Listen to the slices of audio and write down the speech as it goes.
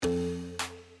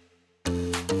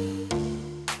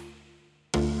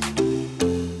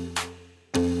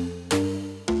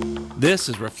This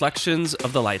is Reflections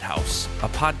of the Lighthouse, a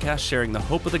podcast sharing the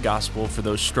hope of the gospel for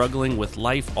those struggling with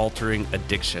life-altering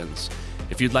addictions.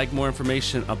 If you'd like more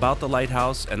information about the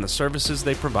Lighthouse and the services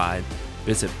they provide,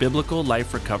 visit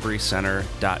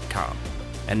biblicalliferecoverycenter.com.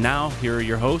 And now, here are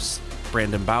your hosts,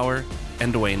 Brandon Bauer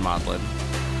and Dwayne Maudlin.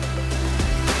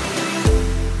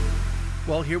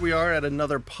 Well, here we are at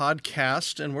another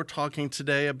podcast, and we're talking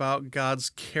today about God's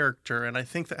character, and I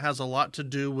think that has a lot to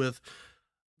do with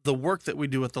the work that we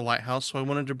do at the Lighthouse. So I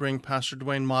wanted to bring Pastor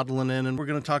Dwayne Maudlin in, and we're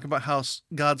going to talk about how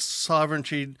God's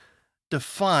sovereignty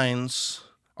defines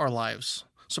our lives.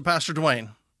 So Pastor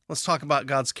Dwayne, let's talk about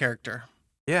God's character.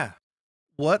 Yeah.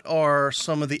 What are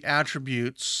some of the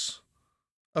attributes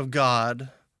of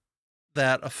God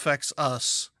that affects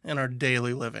us in our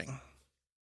daily living?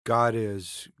 God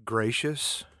is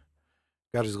gracious.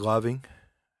 God is loving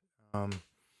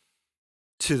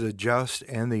to the just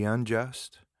and the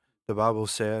unjust. The Bible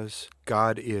says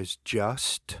God is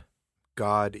just.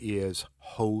 God is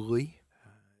holy.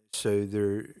 So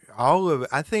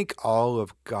I think all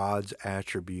of God's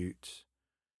attributes,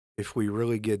 if we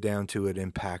really get down to it,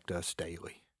 impact us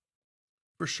daily.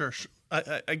 For sure.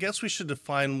 I guess we should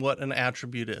define what an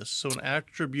attribute is. So an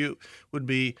attribute would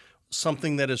be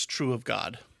something that is true of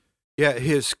God. Yeah,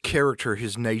 his character,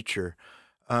 his nature.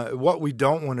 What we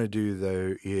don't want to do,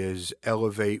 though, is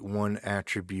elevate one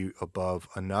attribute above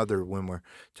another when we're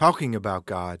talking about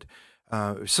God.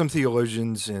 Some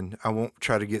theologians, and I won't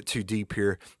try to get too deep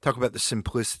here, talk about the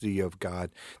simplicity of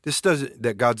God.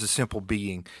 That God's a simple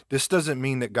being. This doesn't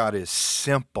mean that God is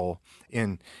simple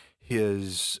in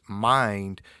his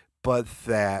mind, but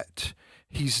that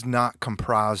he's not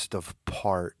comprised of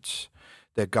parts.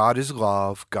 That God is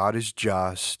love, God is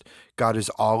just, God is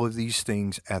all of these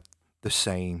things at the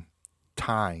same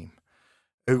time.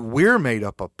 We're made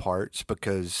up of parts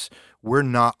because we're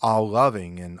not all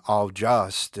loving and all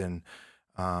just and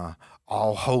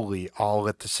all holy all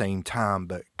at the same time,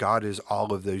 but God is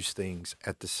all of those things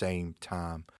at the same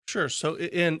time. Sure. So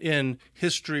in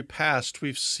history past,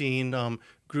 we've seen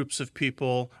groups of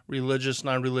people, religious,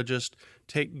 non-religious,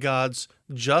 take God's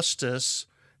justice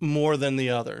more than the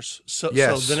others. So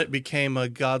then it became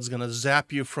God's going to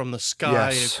zap you from the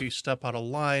sky if you step out of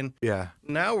line. Yeah.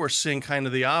 Now we're seeing kind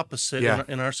of the opposite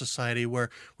in our society, where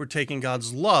we're taking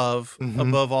God's love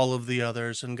above all of the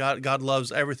others. And God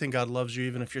loves everything. God loves you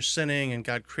even if you're sinning, and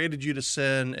God created you to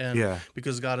sin, and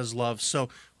because God is love. So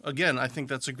again, I think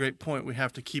that's a great point. We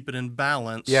have to keep it in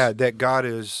balance. Yeah, that God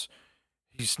he's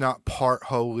not part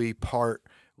holy, part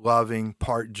loving,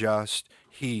 part just.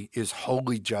 He is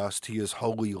wholly just. He is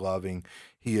wholly loving.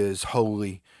 He is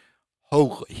holy,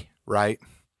 right?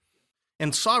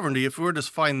 And sovereignty, if we were to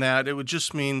define that, it would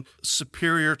just mean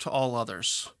superior to all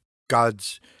others.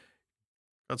 God's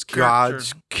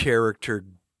character,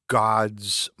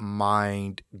 God's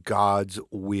mind, God's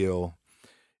will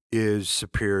is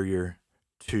superior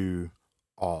to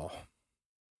all.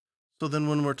 So then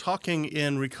when we're talking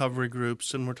in recovery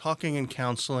groups and we're talking in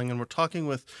counseling and we're talking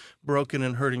with broken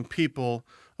and hurting people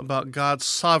about God's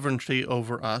sovereignty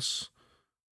over us,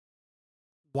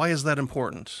 why is that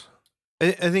important?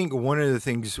 I think one of the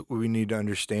things we need to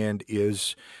understand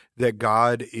is that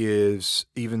God is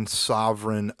even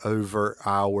sovereign over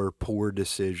our poor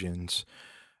decisions,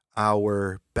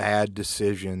 our bad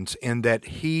decisions, and that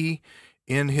he,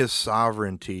 in his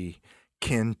sovereignty,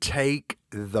 can take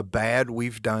the bad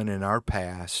we've done in our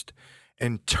past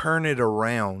and turn it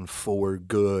around for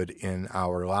good in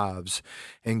our lives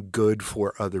and good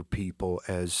for other people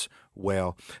as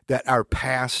well. That our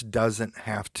past doesn't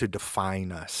have to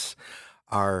define us.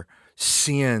 Our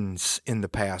sins in the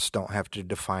past don't have to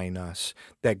define us.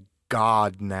 That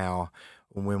God now,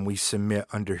 when we submit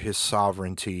under his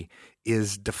sovereignty,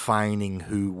 is defining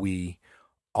who we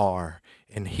are,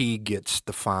 and he gets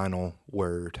the final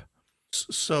word.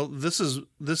 So this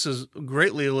is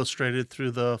greatly illustrated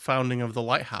through the founding of the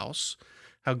Lighthouse,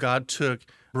 how God took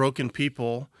broken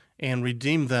people and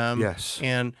redeemed them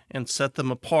and set them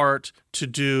apart to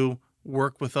do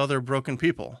work with other broken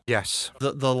people. Yes.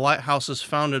 The Lighthouse is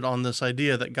founded on this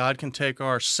idea that God can take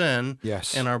our sin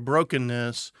and our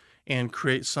brokenness and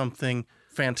create something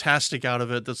fantastic out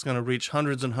of it that's going to reach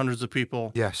hundreds and hundreds of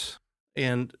people. Yes.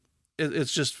 And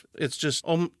it's just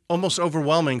almost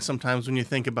overwhelming sometimes when you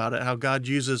think about it, how God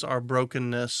uses our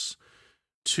brokenness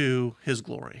to his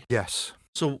glory. Yes.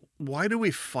 So why do we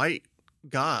fight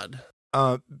God?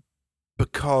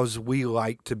 Because we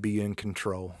like to be in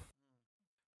control.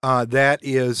 That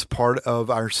is part of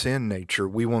our sin nature.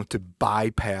 We want to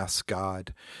bypass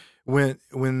God. When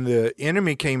the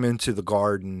enemy came into the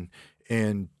garden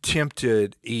and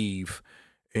tempted Eve,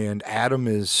 And Adam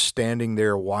is standing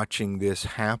there watching this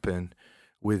happen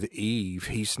with Eve.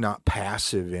 He's not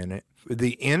passive in it.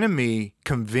 The enemy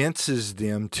convinces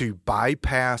them to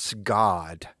bypass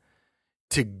God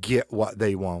to get what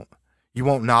they want. You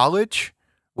want knowledge?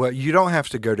 Well, you don't have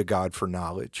to go to God for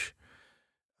knowledge,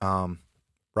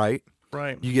 right?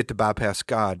 Right. You get to bypass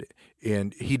God,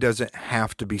 and he doesn't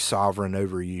have to be sovereign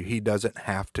over you. He doesn't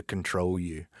have to control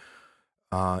you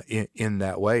in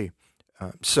that way.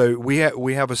 So we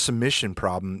have a submission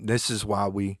problem. This is why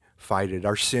we fight it.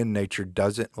 Our sin nature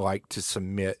doesn't like to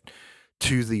submit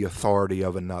to the authority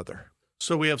of another.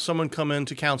 So we have someone come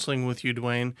into counseling with you,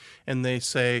 Dwayne, and they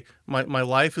say, my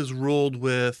life is ruled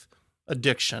with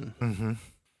addiction. Mm-hmm.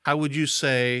 How would you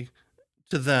say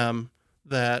to them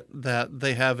that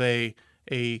they have a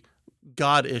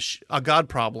God issue, a God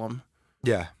problem?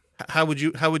 Yeah. How would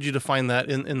you define that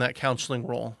in that counseling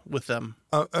role with them?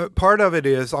 Part of it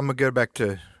is, I'm going to go back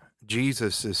to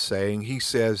Jesus is saying, he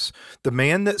says, the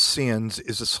man that sins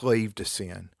is a slave to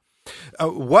sin.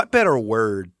 What better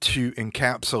word to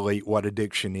encapsulate what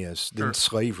addiction is than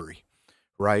slavery,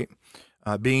 right?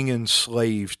 Being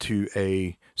enslaved to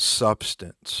a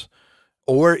substance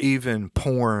or even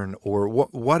porn or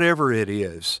whatever it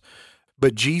is.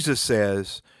 But Jesus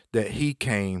says that he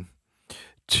came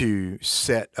to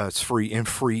set us free and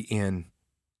free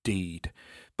indeed.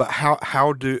 But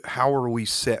how are we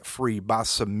set free? By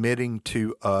submitting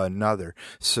to another,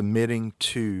 submitting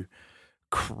to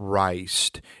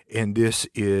Christ. And this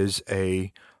is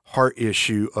a heart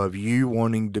issue of you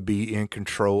wanting to be in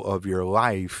control of your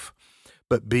life,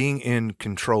 but being in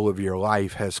control of your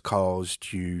life has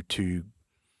caused you to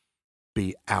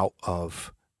be out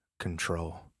of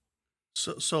control.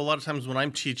 So a lot of times when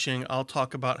I'm teaching, I'll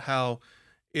talk about how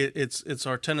it's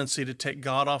our tendency to take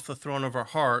God off the throne of our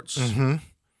hearts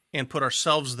and put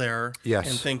ourselves there, and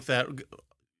think that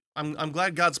I'm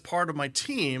glad God's part of my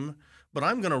team, but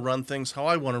I'm going to run things how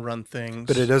I want to run things.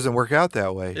 But it doesn't work out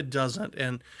that way. It doesn't,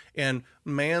 and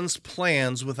man's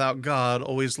plans without God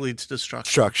always lead to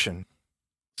destruction.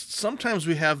 Sometimes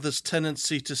we have this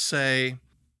tendency to say,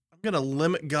 I'm going to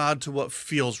limit God to what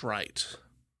feels right.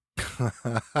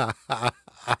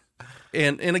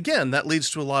 And again, that leads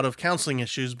to a lot of counseling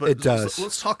issues, but it does.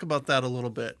 Let's talk about that a little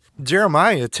bit.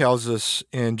 Jeremiah tells us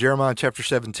in Jeremiah chapter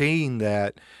 17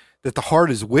 that the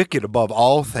heart is wicked above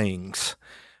all things.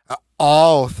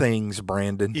 All things,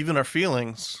 Brandon. Even our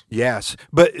feelings. Yes.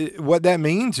 But what that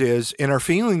means is, and our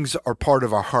feelings are part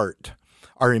of our heart,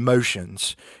 our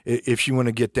emotions. If you want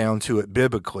to get down to it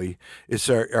biblically, it's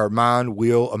our mind,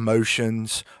 will,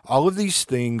 emotions. All of these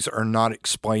things are not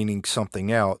explaining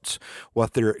something else.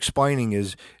 What they're explaining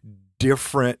is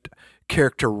different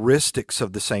characteristics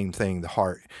of the same thing, the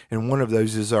heart. And one of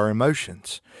those is our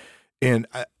emotions. And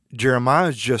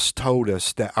Jeremiah just told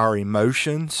us that our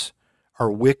emotions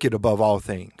are wicked above all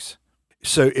things.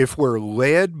 So if we're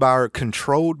led by or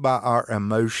controlled by our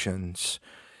emotions,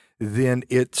 then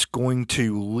it's going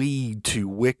to lead to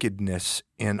wickedness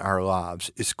in our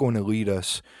lives. It's going to lead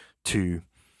us to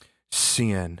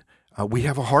sin. We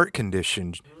have a heart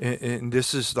condition, and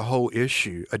this is the whole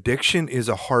issue. Addiction is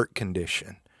a heart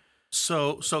condition.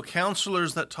 So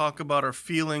counselors that talk about our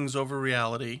feelings over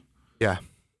reality. Yeah.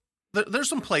 There's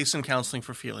some place in counseling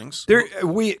for feelings.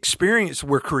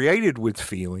 We're created with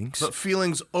feelings. But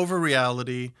feelings over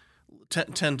reality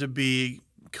tend to lead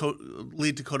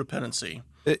to codependency.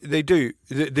 They do.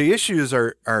 The issue is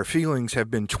our feelings have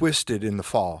been twisted in the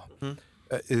fall.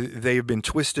 They have been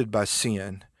twisted by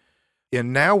sin.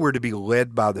 And now we're to be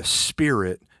led by the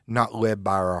Spirit, not led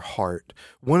by our heart.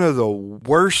 One of the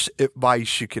worst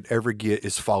advice you could ever get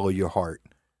is follow your heart.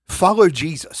 Follow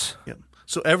Jesus. Yeah.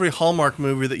 So every Hallmark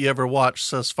movie that you ever watch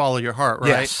says follow your heart, right?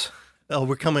 Yes.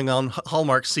 We're coming on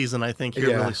Hallmark season, I think,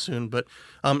 here really soon. But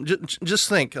just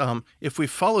think, if we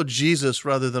follow Jesus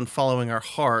rather than following our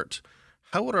heart,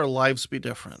 how would our lives be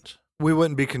different? We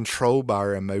wouldn't be controlled by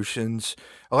our emotions.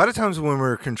 A lot of times when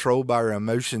we're controlled by our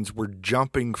emotions, we're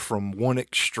jumping from one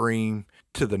extreme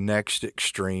to the next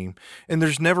extreme. And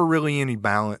there's never really any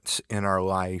balance in our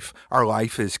life. Our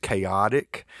life is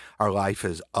chaotic. Our life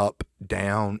is up,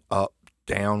 down,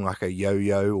 like a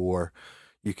yo-yo, or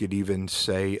you could even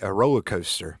say a roller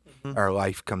coaster. Our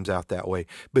life comes out that way.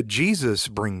 But Jesus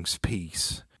brings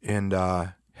peace and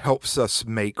helps us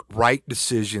make right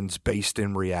decisions based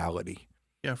in reality.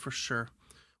 Yeah, for sure.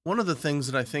 One of the things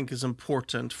that I think is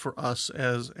important for us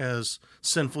as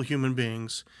sinful human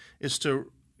beings is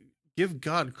to give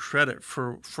God credit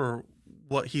for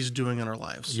what he's doing in our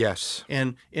lives. Yes.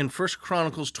 And in 1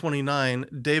 Chronicles 29,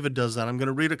 David does that. I'm going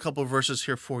to read a couple of verses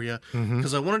here for you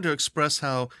because I wanted to express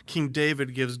how King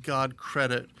David gives God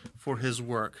credit for his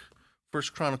work. 1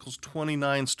 Chronicles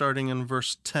 29, starting in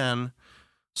verse 10.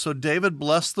 So David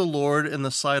blessed the Lord in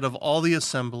the sight of all the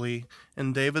assembly,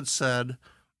 and David said,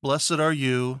 Blessed are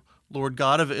you, Lord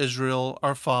God of Israel,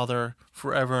 our Father,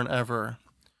 forever and ever.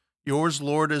 Yours,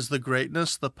 Lord, is the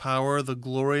greatness, the power, the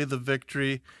glory, the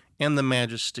victory, and the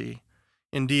majesty.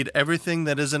 Indeed, everything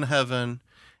that is in heaven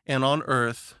and on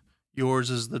earth, yours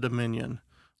is the dominion.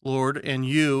 Lord, and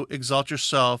you exalt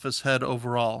yourself as head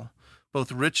over all.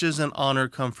 Both riches and honor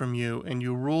come from you, and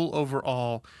you rule over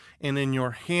all, and in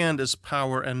your hand is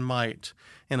power and might,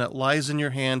 and it lies in your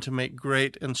hand to make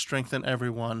great and strengthen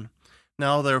everyone.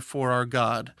 Now, therefore, our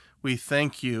God, we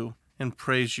thank you and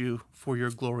praise you for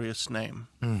your glorious name.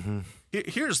 Mm-hmm.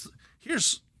 Here's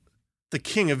the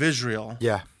king of Israel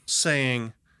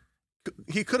saying,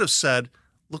 he could have said,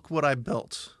 look what I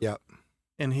built. Yep.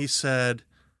 And he said,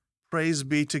 praise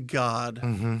be to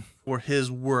God for his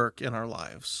work in our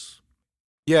lives.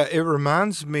 Yeah, it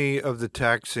reminds me of the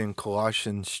text in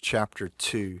Colossians chapter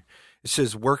 2. It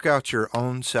says, work out your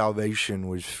own salvation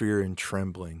with fear and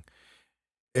trembling.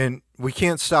 And we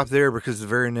can't stop there because the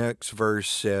very next verse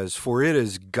says, for it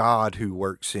is God who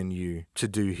works in you to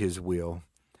do his will.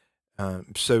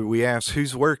 So we ask,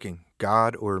 who's working,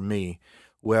 God or me?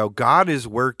 Well, God is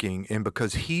working, and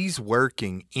because he's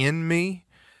working in me,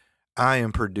 I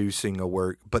am producing a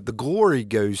work. But the glory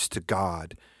goes to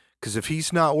God, because if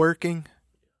he's not working,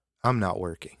 I'm not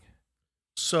working.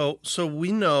 So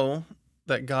we know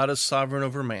that God is sovereign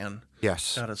over man.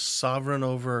 Yes. God is sovereign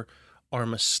over our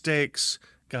mistakes.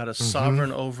 God is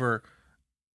sovereign over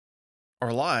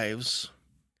our lives.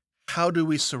 How do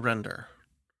we surrender?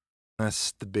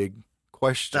 That's the big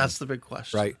question. That's the big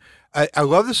question. Right. I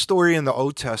love the story in the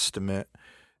Old Testament.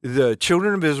 The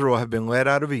children of Israel have been led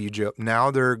out of Egypt.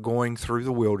 Now they're going through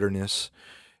the wilderness,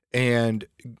 and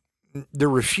they're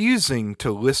refusing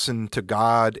to listen to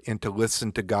God and to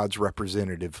listen to God's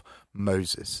representative,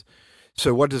 Moses.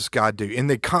 So what does God do? And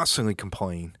they constantly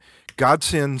complain. God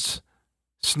sends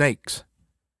snakes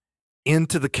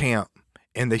into the camp,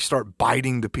 and they start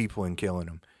biting the people and killing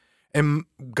them. And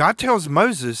God tells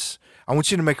Moses, I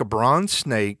want you to make a bronze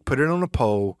snake, put it on a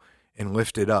pole, and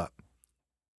lift it up.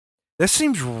 That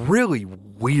seems really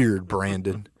weird,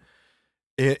 Brandon.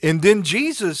 And then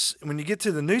Jesus, when you get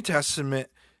to the New Testament,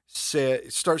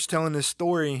 starts telling this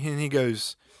story, and he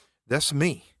goes, that's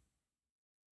me.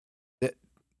 That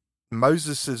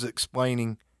Moses is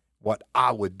explaining what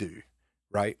I would do,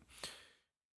 right?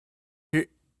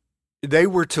 They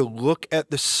were to look at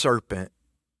the serpent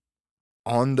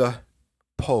on the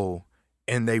pole,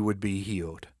 and they would be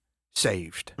healed,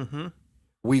 saved. Mm-hmm.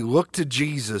 We look to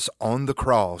Jesus on the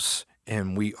cross,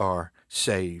 and we are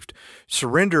saved.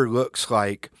 Surrender looks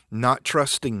like not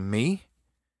trusting me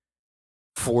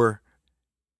for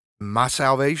my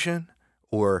salvation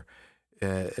or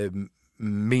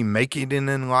me making it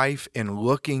in life, and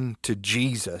looking to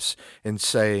Jesus and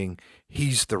saying,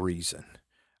 he's the reason.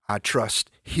 I trust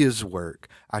his work.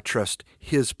 I trust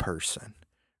his person,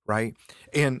 right?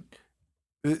 And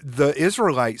the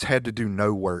Israelites had to do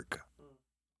no work.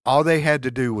 All they had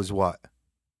to do was what?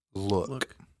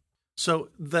 Look. So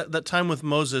that time with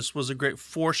Moses was a great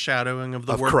foreshadowing of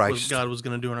the work that God was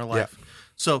going to do in our life. Yeah.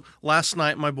 So last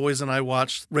night, my boys and I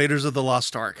watched Raiders of the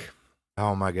Lost Ark.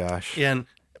 Oh, my gosh. And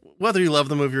whether you love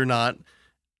the movie or not,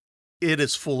 it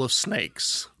is full of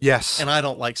snakes. Yes. And I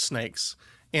don't like snakes.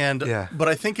 But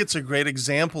I think it's a great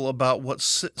example about what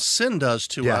sin does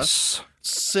to us.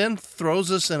 Sin throws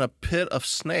us in a pit of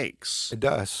snakes. It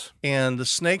does. And the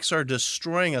snakes are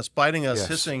destroying us, biting us,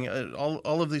 hissing,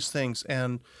 all of these things.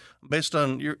 And based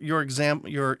on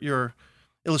your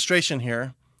illustration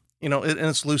here, and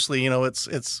it's loosely,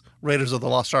 it's Raiders of the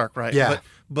Lost Ark, right? Yeah.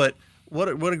 But what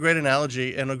a great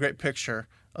analogy and a great picture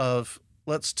of,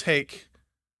 let's take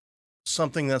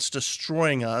something that's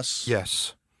destroying us.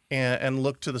 Yes. And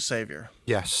look to the Savior.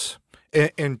 Yes.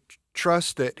 And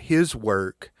trust that his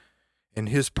work and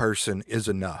his person is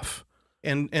enough.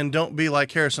 And don't be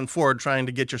like Harrison Ford trying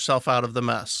to get yourself out of the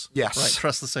mess. Yes. Right?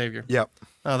 Trust the Savior. Yep.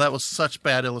 Oh, that was such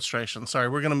bad illustration. Sorry,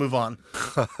 we're going to move on.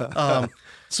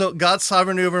 So God's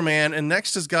sovereignty over man, and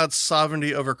next is God's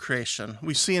sovereignty over creation.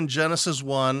 We see in Genesis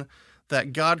 1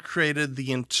 that God created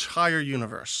the entire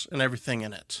universe and everything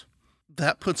in it.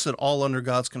 That puts it all under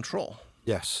God's control.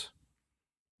 Yes.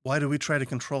 Why do we try to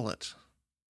control it?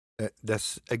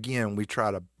 That's, again, we try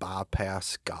to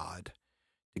bypass God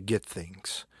to get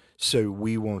things. So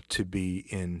we want to be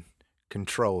in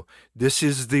control. This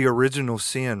is the original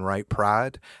sin, right?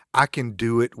 Pride. I can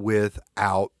do it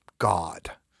without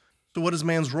God. So what is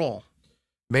man's role?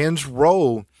 Man's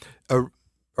role,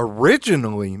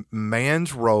 originally,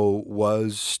 man's role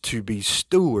was to be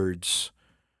stewards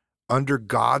under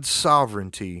God's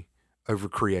sovereignty over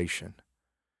creation.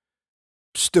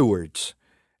 Stewards.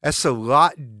 That's a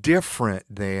lot different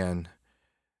than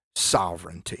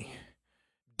sovereignty.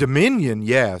 Dominion,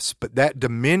 yes, but that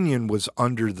dominion was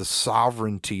under the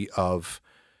sovereignty of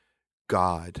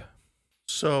God.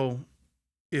 So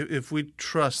if we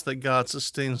trust that God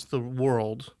sustains the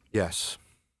world, Yes.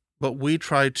 but we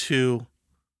try to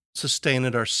sustain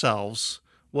it ourselves,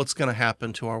 what's going to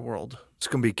happen to our world? It's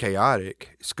going to be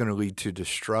chaotic. It's going to lead to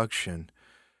destruction.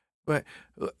 But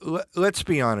let's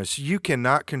be honest. You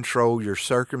cannot control your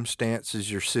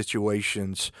circumstances, your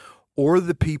situations, or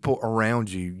the people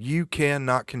around you. You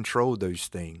cannot control those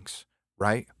things,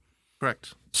 right?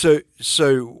 Correct.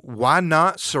 So why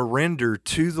not surrender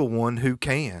to the one who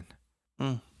can?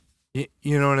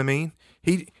 You know what I mean?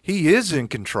 He is in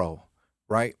control,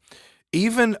 right?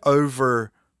 Even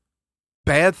over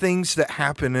bad things that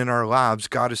happen in our lives,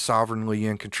 God is sovereignly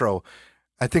in control.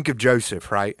 I think of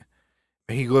Joseph, right?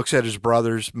 He looks at his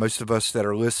brothers. Most of us that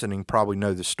are listening probably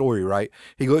know the story, right?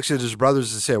 He looks at his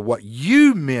brothers and said, what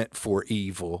you meant for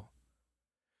evil,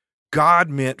 God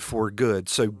meant for good.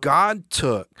 So God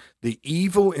took the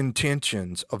evil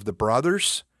intentions of the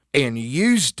brothers and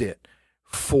used it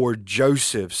for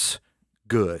Joseph's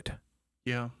good.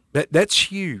 Yeah.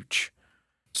 That's huge.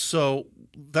 So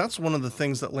that's one of the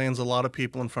things that lands a lot of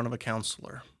people in front of a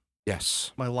counselor.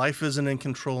 Yes. My life isn't in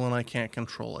control and I can't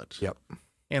control it. Yep.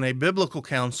 And a biblical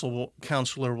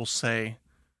counselor will say,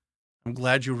 I'm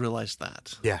glad you realized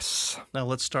that. Yes. Now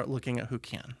let's start looking at who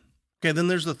can. Okay, then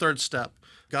there's the third step,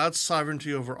 God's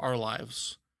sovereignty over our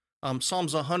lives.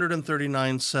 Psalms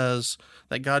 139 says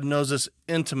that God knows us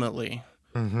intimately.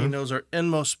 Mm-hmm. He knows our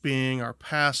inmost being, our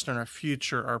past and our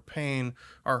future, our pain,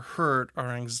 our hurt,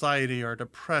 our anxiety, our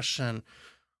depression,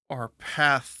 our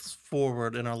paths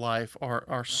forward in our life,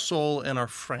 our soul and our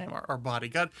frame, our body.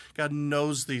 God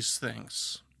knows these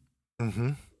things.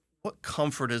 Mm-hmm. What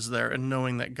comfort is there in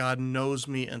knowing that God knows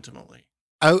me intimately?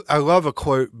 I love a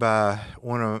quote by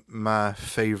one of my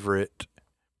favorite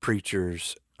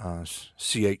preachers,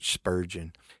 C.H.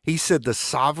 Spurgeon. He said, the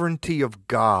sovereignty of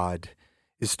God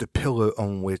is the pillow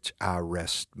on which I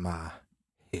rest my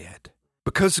head.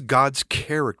 Because God's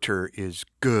character is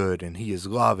good and he is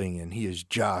loving and he is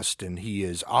just and he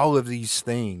is all of these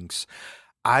things,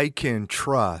 I can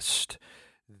trust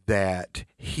that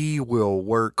he will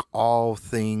work all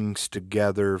things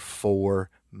together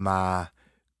for my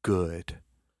good.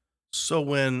 So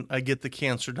when I get the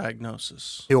cancer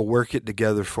diagnosis, He'll work it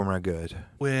together for my good.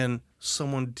 when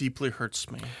someone deeply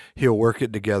hurts me, He'll work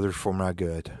it together for my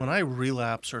good. when I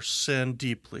relapse or sin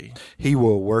deeply, He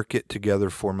will work it together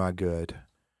for my good.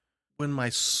 when my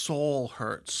soul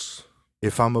hurts,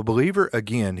 If I'm a believer,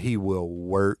 again, he will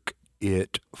work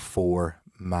it for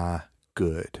my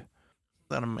good. isn't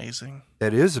that amazing?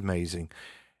 That is amazing.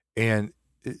 And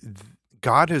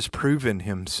God has proven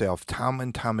himself time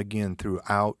and time again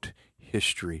throughout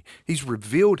history. He's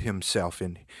revealed himself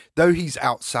though he's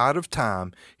outside of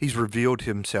time, he's revealed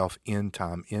himself in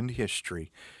time, in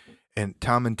history. And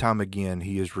time again,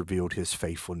 he has revealed his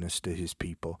faithfulness to his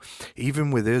people. Even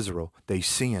with Israel, they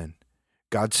sin.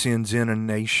 God sends in a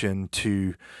nation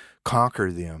to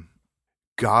conquer them.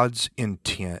 God's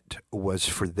intent was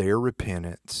for their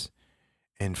repentance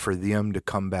and for them to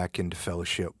come back into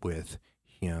fellowship with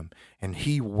him. And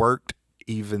he worked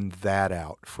even that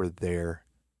out for their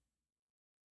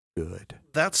good.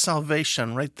 That's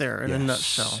salvation right there in a Yes.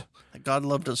 nutshell. That God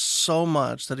loved us so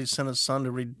much that he sent his son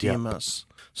to redeem us.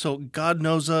 So God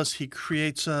knows us. He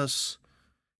creates us.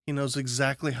 He knows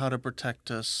exactly how to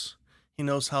protect us. He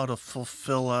knows how to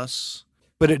fulfill us.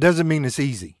 But it doesn't mean it's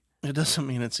easy. It doesn't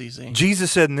mean it's easy.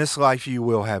 Jesus said, in this life you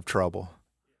will have trouble.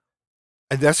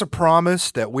 And that's a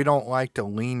promise that we don't like to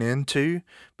lean into,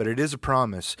 but it is a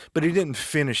promise. But he didn't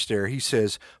finish there. He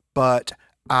says, but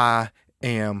I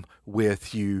am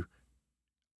with you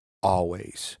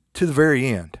always, to the very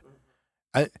end.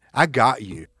 I got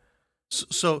you.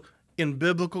 So in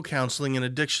biblical counseling and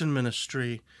addiction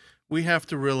ministry, we have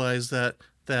to realize that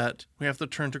we have to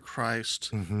turn to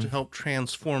Christ to help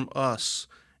transform us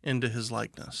into his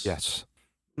likeness. Yes.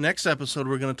 Next episode,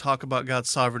 we're going to talk about God's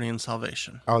sovereignty and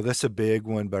salvation. Oh, that's a big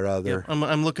one, brother. Yeah,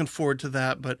 I'm looking forward to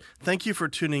that, but thank you for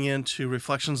tuning in to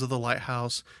Reflections of the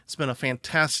Lighthouse. It's been a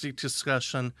fantastic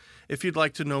discussion. If you'd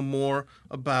like to know more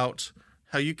about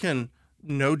how you can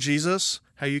know Jesus,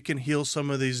 how you can heal some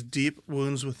of these deep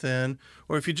wounds within,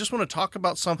 or if you just want to talk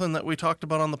about something that we talked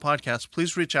about on the podcast,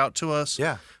 please reach out to us.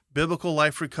 Yeah.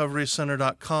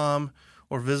 BiblicalLifeRecoveryCenter.com,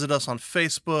 or visit us on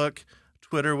Facebook,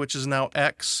 Twitter, which is now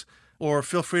X, or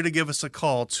feel free to give us a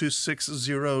call,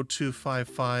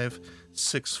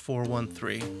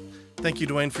 260-255-6413. Thank you,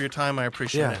 Dwayne, for your time. I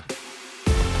appreciate it.